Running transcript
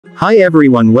Hi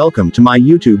everyone, welcome to my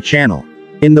YouTube channel.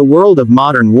 In the world of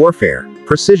modern warfare,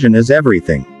 precision is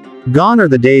everything. Gone are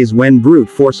the days when brute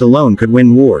force alone could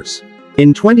win wars.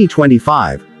 In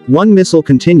 2025, one missile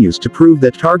continues to prove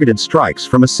that targeted strikes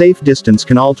from a safe distance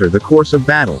can alter the course of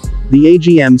battle, the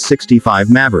AGM-65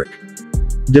 Maverick.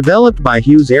 Developed by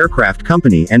Hughes Aircraft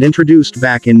Company and introduced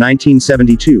back in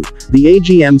 1972, the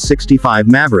AGM-65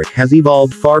 Maverick has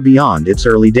evolved far beyond its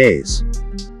early days.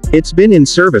 It's been in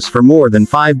service for more than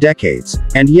 5 decades,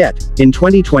 and yet, in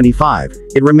 2025,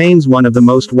 it remains one of the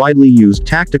most widely used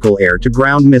tactical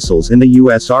air-to-ground missiles in the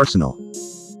U.S. arsenal.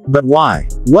 But why?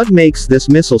 What makes this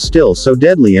missile still so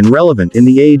deadly and relevant in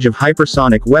the age of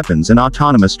hypersonic weapons and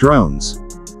autonomous drones?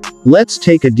 Let's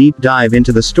take a deep dive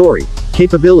into the story,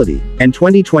 capability, and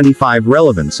 2025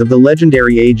 relevance of the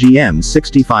legendary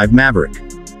AGM-65 Maverick.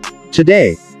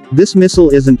 Today, this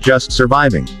missile isn't just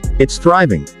surviving, it's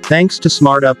thriving, thanks to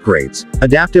smart upgrades,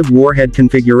 adaptive warhead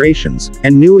configurations,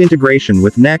 and new integration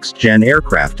with next-gen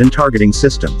aircraft and targeting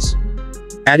systems.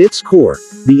 At its core,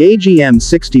 the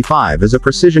AGM-65 is a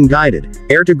precision-guided,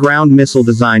 air-to-ground missile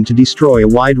designed to destroy a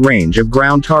wide range of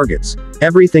ground targets,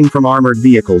 everything from armored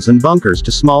vehicles and bunkers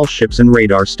to small ships and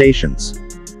radar stations.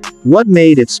 What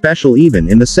made it special even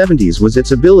in the 70s was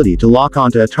its ability to lock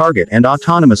onto a target and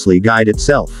autonomously guide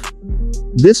itself.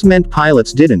 This meant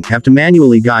pilots didn't have to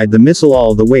manually guide the missile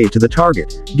all the way to the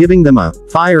target, giving them a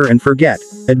fire and forget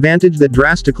advantage that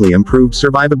drastically improved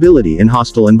survivability in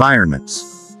hostile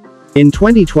environments. In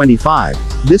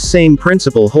 2025, this same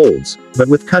principle holds, but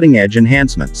with cutting-edge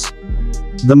enhancements.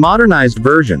 The modernized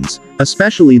versions,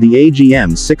 especially the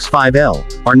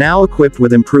AGM-65L, are now equipped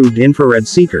with improved infrared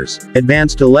seekers,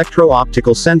 advanced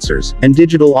electro-optical sensors, and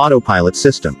digital autopilot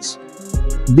systems.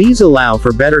 These allow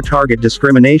for better target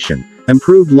discrimination,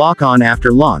 improved lock-on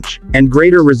after launch, and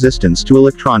greater resistance to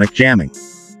electronic jamming.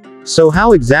 So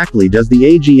how exactly does the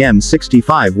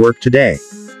AGM-65 work today?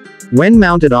 When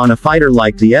mounted on a fighter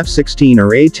like the F-16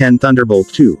 or A-10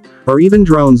 Thunderbolt II, or even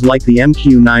drones like the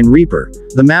MQ-9 Reaper,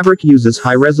 the Maverick uses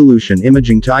high-resolution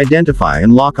imaging to identify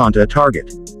and lock onto a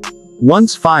target.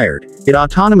 Once fired, it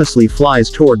autonomously flies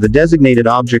toward the designated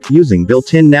object using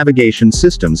built-in navigation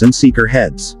systems and seeker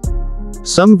heads.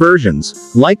 Some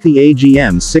versions, like the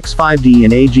AGM-65D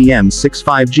and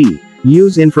AGM-65G,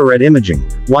 use infrared imaging,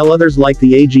 while others like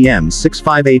the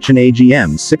AGM-65H and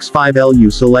AGM-65L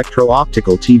use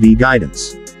electro-optical TV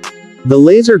guidance. The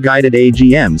laser-guided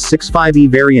AGM-65E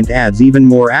variant adds even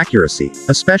more accuracy,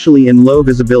 especially in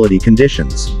low-visibility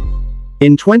conditions.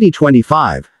 In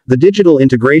 2025, the digital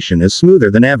integration is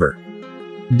smoother than ever.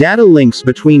 Data links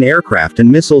between aircraft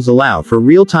and missiles allow for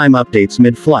real-time updates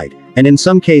mid-flight, and in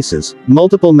some cases,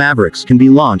 multiple Mavericks can be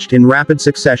launched in rapid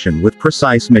succession with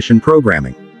precise mission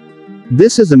programming.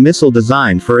 This is a missile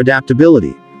designed for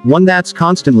adaptability, one that's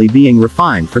constantly being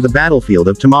refined for the battlefield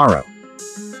of tomorrow.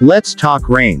 Let's talk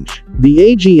range. The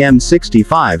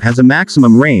AGM-65 has a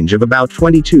maximum range of about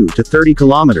 22 to 30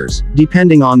 kilometers,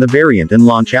 depending on the variant and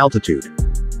launch altitude.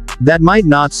 That might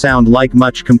not sound like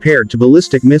much compared to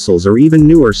ballistic missiles or even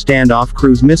newer standoff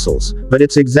cruise missiles, but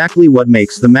it's exactly what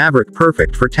makes the Maverick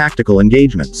perfect for tactical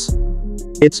engagements.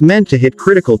 It's meant to hit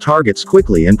critical targets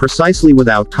quickly and precisely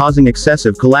without causing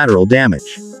excessive collateral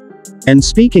damage. And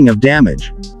speaking of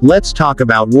damage, let's talk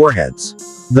about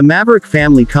warheads. The Maverick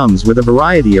family comes with a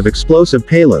variety of explosive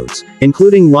payloads,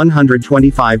 including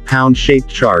 125-pound shaped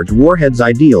charge warheads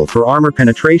ideal for armor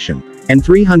penetration, and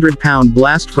 300-pound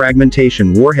blast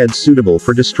fragmentation warheads suitable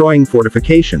for destroying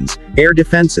fortifications, air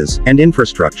defenses, and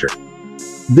infrastructure.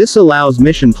 This allows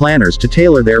mission planners to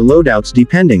tailor their loadouts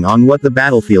depending on what the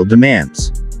battlefield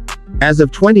demands. As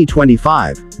of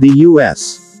 2025, the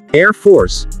U.S. Air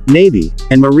Force, Navy,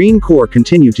 and Marine Corps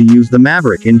continue to use the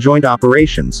Maverick in joint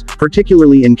operations,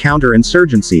 particularly in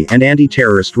counterinsurgency and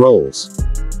anti-terrorist roles.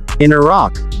 In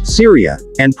Iraq, Syria,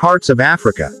 and parts of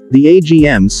Africa, the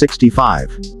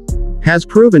AGM-65 has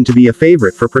proven to be a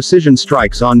favorite for precision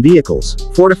strikes on vehicles,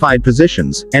 fortified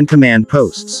positions, and command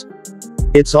posts.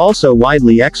 It's also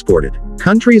widely exported.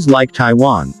 Countries like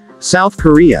Taiwan, South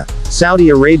Korea, Saudi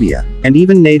Arabia, and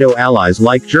even NATO allies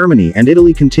like Germany and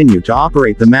Italy continue to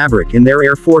operate the Maverick in their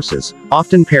air forces,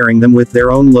 often pairing them with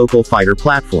their own local fighter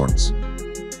platforms.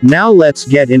 Now let's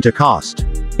get into cost.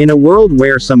 In a world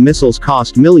where some missiles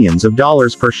cost millions of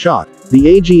dollars per shot,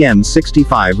 the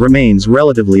AGM-65 remains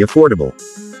relatively affordable.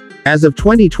 As of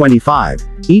 2025,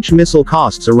 each missile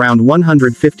costs around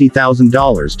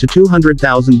 $150,000 to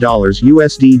 $200,000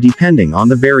 USD depending on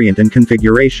the variant and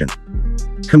configuration.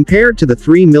 Compared to the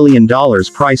 $3 million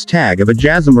price tag of a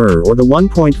JASSM or the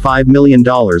 $1.5 million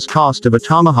cost of a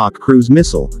Tomahawk cruise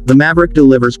missile, the Maverick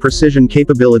delivers precision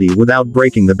capability without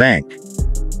breaking the bank.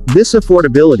 This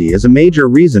affordability is a major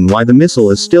reason why the missile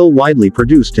is still widely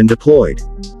produced and deployed.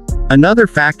 Another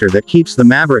factor that keeps the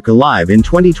Maverick alive in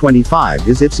 2025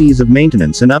 is its ease of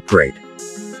maintenance and upgrade.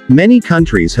 Many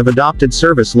countries have adopted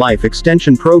service life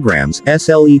extension programs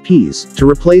 (SLEPs) to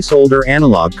replace older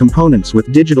analog components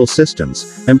with digital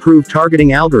systems, improve targeting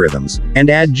algorithms, and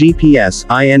add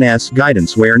GPS/INS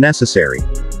guidance where necessary.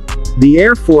 The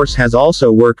Air Force has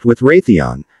also worked with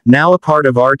Raytheon, now a part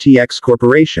of RTX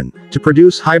Corporation, to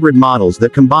produce hybrid models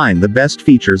that combine the best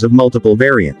features of multiple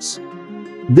variants.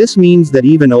 This means that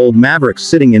even old Mavericks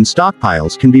sitting in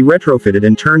stockpiles can be retrofitted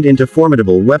and turned into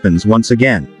formidable weapons once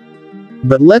again.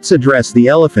 But let's address the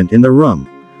elephant in the room.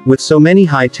 With so many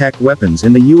high-tech weapons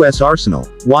in the US arsenal,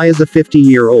 why is a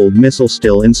 50-year-old missile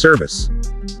still in service?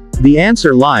 The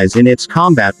answer lies in its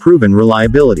combat-proven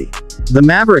reliability. The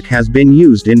Maverick has been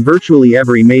used in virtually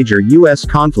every major US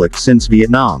conflict since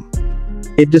Vietnam.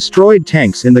 It destroyed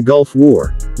tanks in the Gulf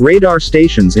War, radar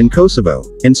stations in Kosovo,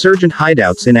 insurgent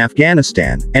hideouts in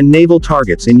Afghanistan, and naval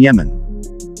targets in Yemen.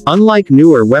 Unlike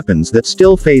newer weapons that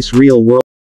still face real-world